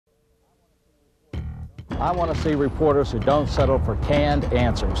I want to see reporters who don't settle for canned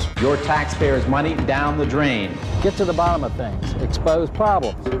answers. Your taxpayers' money down the drain. Get to the bottom of things. Expose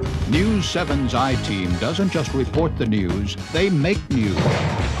problems. News 7's I-Team doesn't just report the news, they make news.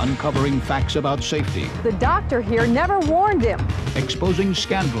 Uncovering facts about safety. The doctor here never warned him. Exposing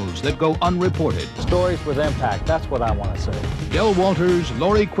scandals that go unreported. Stories with impact, that's what I want to see. Del Walters,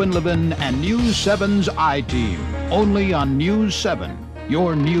 Lori Quinlivan, and News 7's I-Team. Only on News 7,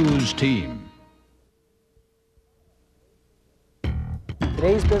 your news team.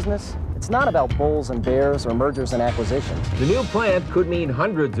 Today's business, it's not about bulls and bears or mergers and acquisitions. The new plant could mean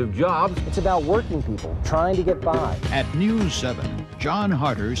hundreds of jobs. It's about working people trying to get by. At News 7, John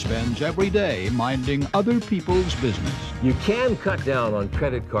Harder spends every day minding other people's business. You can cut down on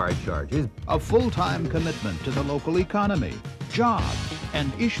credit card charges. A full-time commitment to the local economy, jobs,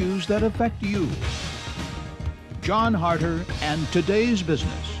 and issues that affect you. John Harder and Today's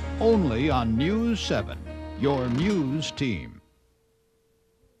Business, only on News 7, your news team.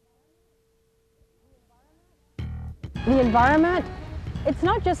 The environment, it's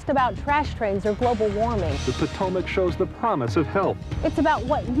not just about trash trains or global warming. The Potomac shows the promise of health. It's about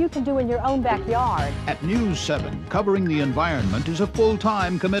what you can do in your own backyard. At News 7, covering the environment is a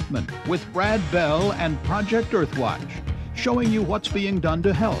full-time commitment with Brad Bell and Project Earthwatch, showing you what's being done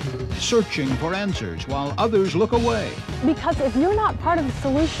to help, searching for answers while others look away. Because if you're not part of the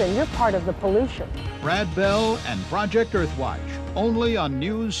solution, you're part of the pollution. Brad Bell and Project Earthwatch, only on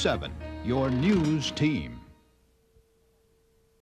News 7, your news team.